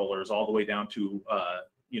controllers all the way down to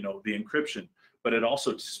you know, the encryption. But it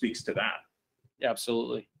also speaks to that.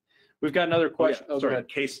 Absolutely. We've got another question. Oh, yeah. Sorry,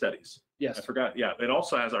 case studies. Yes. I forgot. Yeah, it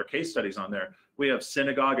also has our case studies on there. We have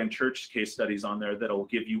synagogue and church case studies on there that'll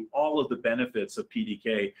give you all of the benefits of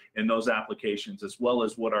PDK in those applications, as well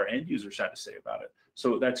as what our end users had to say about it.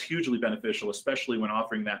 So that's hugely beneficial, especially when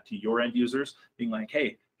offering that to your end users, being like,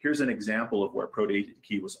 hey, here's an example of where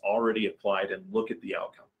ProdataKey was already applied, and look at the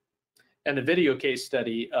outcome. And the video case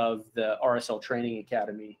study of the RSL Training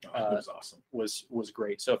Academy was awesome. Was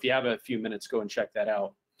great. So if you have a few minutes, go and check that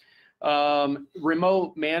out.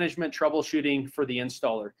 Remote management troubleshooting for the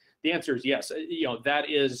installer. The answer is yes. You know,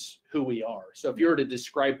 that is who we are. So if you were to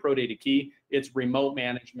describe ProdataKey, it's remote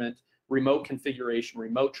management, remote configuration,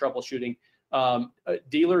 remote troubleshooting.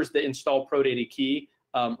 Dealers that install ProdataKey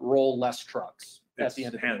roll less trucks at the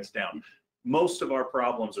end of the day. Hands down. Most of our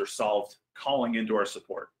problems are solved calling into our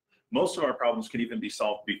support. Most of our problems can even be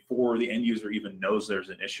solved before the end user even knows there's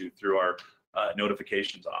an issue through our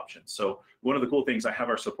notifications option. So one of the cool things, I have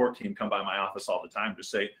our support team come by my office all the time to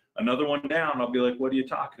say, another one down. I'll be like, what are you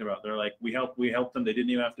talking about? They're like, we helped them. They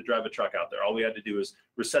didn't even have to drive a truck out there. All we had to do is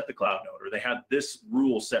reset the cloud node, or they had this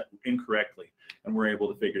rule set incorrectly, and we're able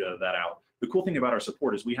to figure that out. The cool thing about our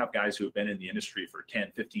support is we have guys who have been in the industry for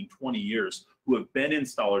 10, 15, 20 years who have been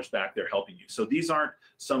installers back there helping you. So these aren't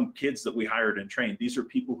some kids that we hired and trained. These are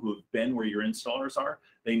people who have been where your installers are.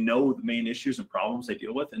 They know the main issues and problems they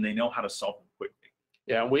deal with, and they know how to solve them quickly.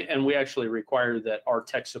 Yeah, and we actually require that our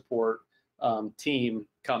tech support team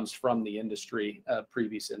comes from the industry,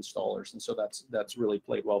 previous installers, and so that's really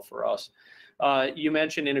played well for us. You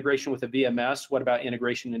mentioned integration with a VMS. What about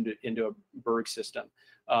integration into a Berg system?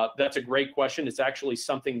 That's a great question. It's actually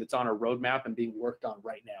something that's on our roadmap and being worked on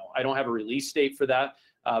right now. I don't have a release date for that,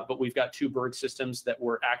 but we've got 2 Berg systems that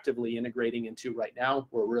we're actively integrating into right now.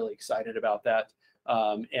 We're really excited about that.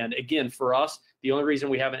 And again, for us, the only reason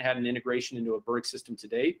we haven't had an integration into a Berg system to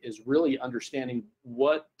date is really understanding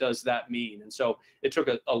what does that mean. And so it took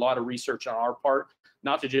a lot of research on our part,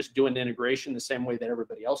 not to just do an integration the same way that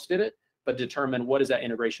everybody else did it, but determine what does that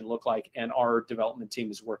integration look like. And our development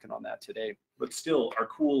team is working on that today. But still,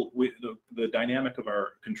 the dynamic of our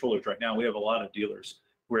controllers right now, we have a lot of dealers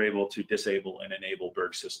who are able to disable and enable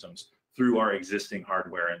Berg systems through our existing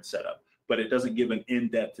hardware and setup. But it doesn't give an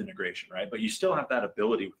in-depth integration, right? But you still have that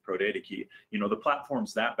ability with ProdataKey. You know, the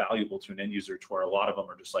platform's that valuable to an end user to where a lot of them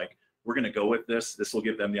are just like, we're going to go with this. This will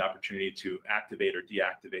give them the opportunity to activate or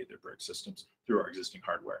deactivate their Berg systems through our existing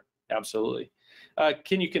hardware. Absolutely.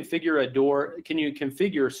 Can you configure a door? Can you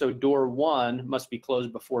configure so door 1 must be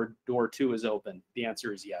closed before door 2 is open? The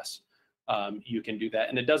answer is yes. You can do that.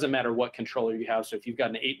 And it doesn't matter what controller you have. So if you've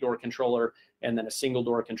got an 8-door controller and then a single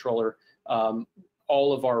door controller,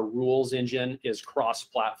 all of our rules engine is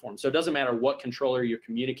cross-platform. So it doesn't matter what controller you're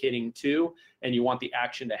communicating to and you want the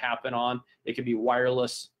action to happen on. It could be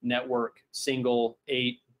wireless, network, single,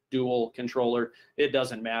 8, dual controller. It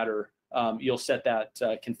doesn't matter. You'll set that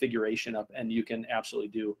configuration up and you can absolutely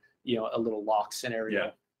do, you know, a little lock scenario.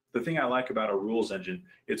 Yeah. The thing I like about our rules engine,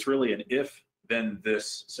 it's really an if, then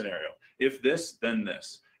this scenario. If this, then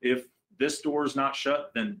this. If this door is not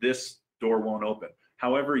shut, then this door won't open.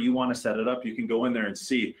 However you want to set it up, you can go in there and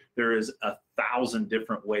see there is 1,000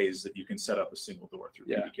 different ways that you can set up a single door through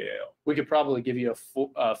PDK-AO. We could probably give you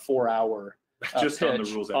a 4-hour just on the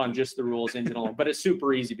rules engine. On just the rules engine alone, but it's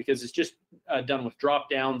super easy because it's just done with drop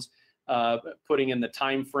downs, putting in the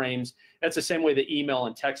time frames. That's the same way the email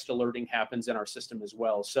and text alerting happens in our system as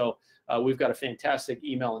well. So we've got a fantastic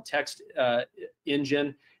email and text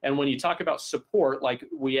engine. And when you talk about support, like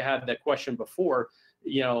we had that question before,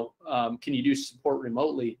 you know, can you do support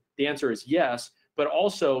remotely? The answer is yes, but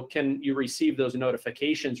also can you receive those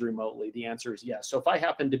notifications remotely? The answer is yes. So if I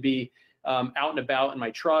happen to be out and about in my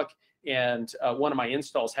truck and one of my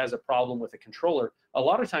installs has a problem with a controller, a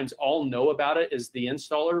lot of times I'll know about it as the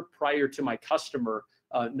installer prior to my customer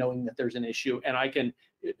knowing that there's an issue, and I can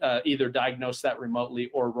either diagnose that remotely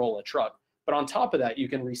or roll a truck. But on top of that, you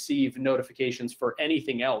can receive notifications for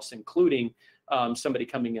anything else, including somebody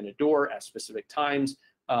coming in a door at specific times,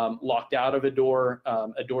 locked out of a door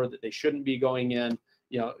that they shouldn't be going in.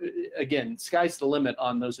 You know, again, sky's the limit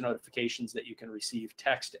on those notifications that you can receive,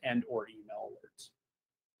 text and or email alerts.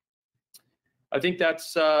 I think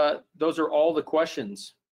that's those are all the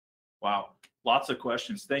questions. Wow, lots of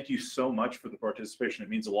questions. Thank you so much for the participation. It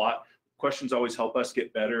means a lot. Questions always help us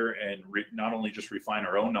get better and not only just refine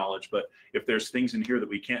our own knowledge, but if there's things in here that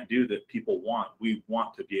we can't do that people want, we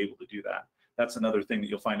want to be able to do that. That's another thing that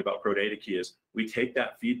you'll find about ProdataKey is we take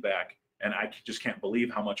that feedback, and I just can't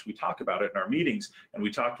believe how much we talk about it in our meetings, and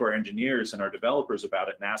we talk to our engineers and our developers about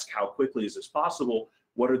it and ask how quickly is this possible,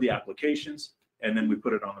 what are the applications, and then we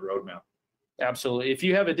put it on the roadmap. Absolutely. If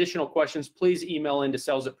you have additional questions, please email into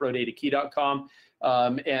sales@ProdataKey.com,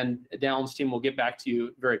 and Dallan's team will get back to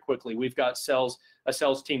you very quickly. We've got a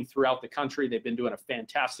sales team throughout the country. They've been doing a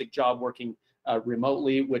fantastic job working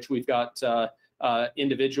remotely, which we've got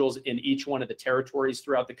individuals in each one of the territories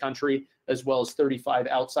throughout the country, as well as 35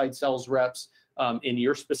 outside sales reps in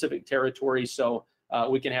your specific territory. So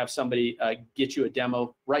we can have somebody get you a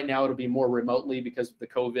demo. Right now, it'll be more remotely because of the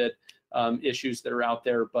COVID issues that are out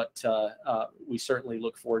there, but we certainly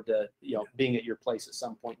look forward to being at your place at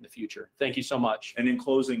some point in the future. Thank you so much. And in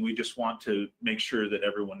closing, we just want to make sure that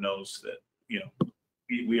everyone knows that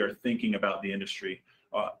we are thinking about the industry.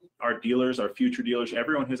 Our dealers, our future dealers,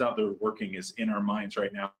 everyone who's out there working is in our minds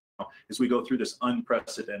right now as we go through this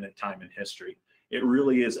unprecedented time in history. It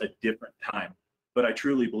really is a different time, but I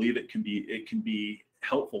truly believe it can be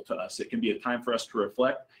helpful to us. It can be a time for us to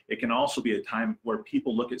reflect. It can also be a time where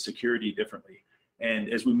people look at security differently.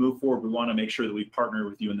 And as we move forward, we want to make sure that we partner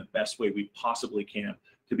with you in the best way we possibly can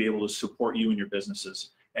to be able to support you and your businesses.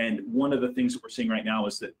 And one of the things that we're seeing right now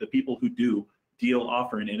is that the people who do deal,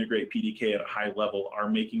 offer, and integrate PDK at a high level are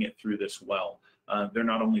making it through this well. They're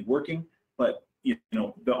not only working, but the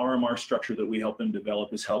RMR structure that we help them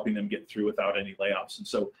develop is helping them get through without any layoffs. And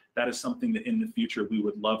so that is something that in the future we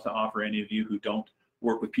would love to offer any of you who don't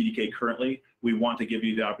work with PDK currently. We want to give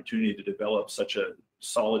you the opportunity to develop such a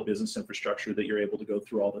solid business infrastructure that you're able to go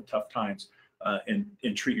through all the tough times and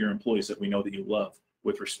treat your employees that we know that you love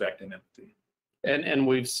with respect and empathy. And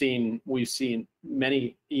we've seen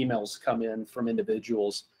many emails come in from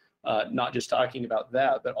individuals, not just talking about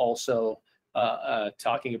that, but also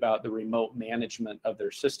talking about the remote management of their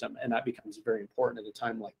system. And that becomes very important at a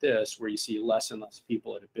time like this, where you see less and less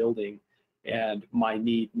people at a building, and my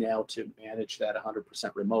need now to manage that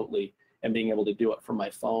 100% remotely and being able to do it from my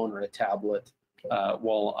phone or a tablet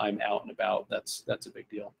while I'm out and about. That's a big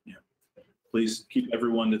deal. Yeah. Please keep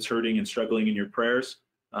everyone that's hurting and struggling in your prayers.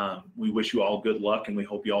 We wish you all good luck, and we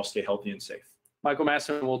hope you all stay healthy and safe. Michael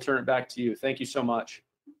Masson, we'll turn it back to you. Thank you so much.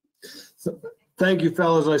 Thank you,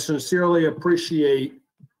 fellas. I sincerely appreciate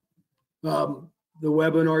the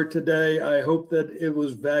webinar today. I hope that it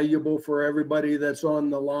was valuable for everybody that's on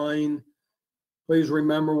the line. Please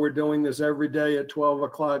remember, we're doing this every day at 12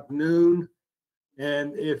 o'clock noon.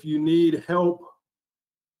 And if you need help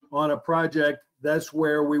on a project, that's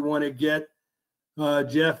where we want to get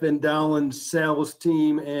Jeff and Dallan's sales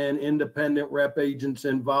team and independent rep agents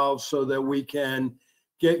involved so that we can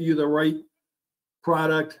get you the right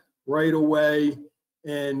product right away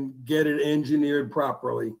and get it engineered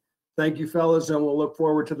properly. Thank you, fellas, and we'll look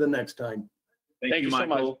forward to the next time. Thank you, so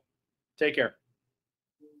Michael. much. Take care.